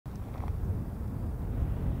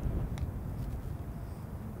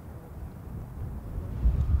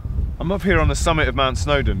I'm up here on the summit of Mount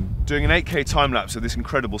Snowdon doing an 8K time-lapse of this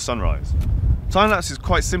incredible sunrise. Time-lapse is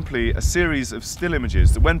quite simply a series of still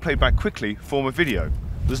images that when played back quickly form a video.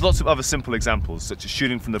 There's lots of other simple examples such as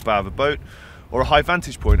shooting from the bow of a boat or a high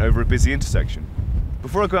vantage point over a busy intersection.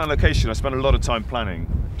 Before I go out on location I spent a lot of time planning,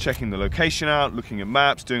 checking the location out, looking at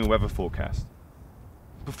maps, doing a weather forecast.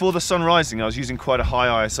 Before the sun rising I was using quite a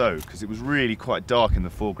high ISO because it was really quite dark in the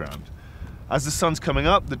foreground. As the sun's coming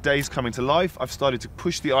up, the day's coming to life, I've started to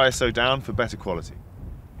push the ISO down for better quality.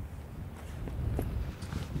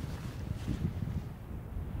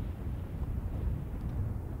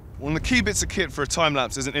 One of the key bits of kit for a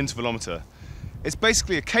time-lapse is an intervalometer. It's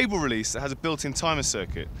basically a cable release that has a built-in timer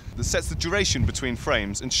circuit that sets the duration between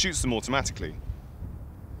frames and shoots them automatically.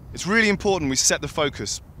 It's really important we set the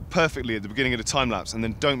focus perfectly at the beginning of the time-lapse and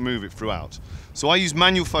then don't move it throughout. So I use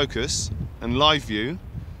manual focus and live view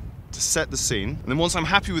to set the scene, and then once I'm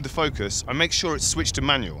happy with the focus, I make sure it's switched to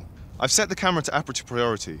manual. I've set the camera to aperture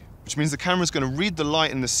priority, which means the camera's going to read the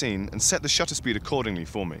light in the scene and set the shutter speed accordingly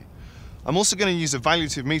for me. I'm also going to use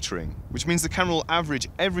evaluative metering, which means the camera will average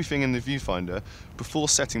everything in the viewfinder before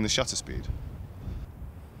setting the shutter speed.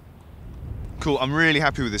 Cool, I'm really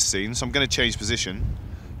happy with this scene, so I'm going to change position.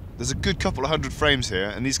 There's a good couple of hundred frames here,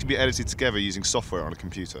 and these can be edited together using software on a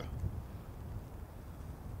computer.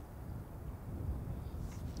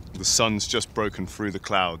 The sun's just broken through the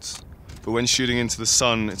clouds. But when shooting into the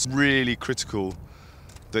sun, it's really critical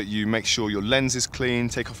that you make sure your lens is clean,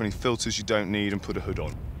 take off any filters you don't need, and put a hood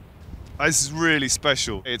on. This is really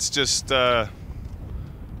special. It's just, it's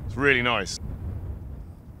really nice.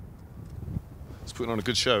 It's putting on a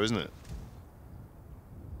good show, isn't it?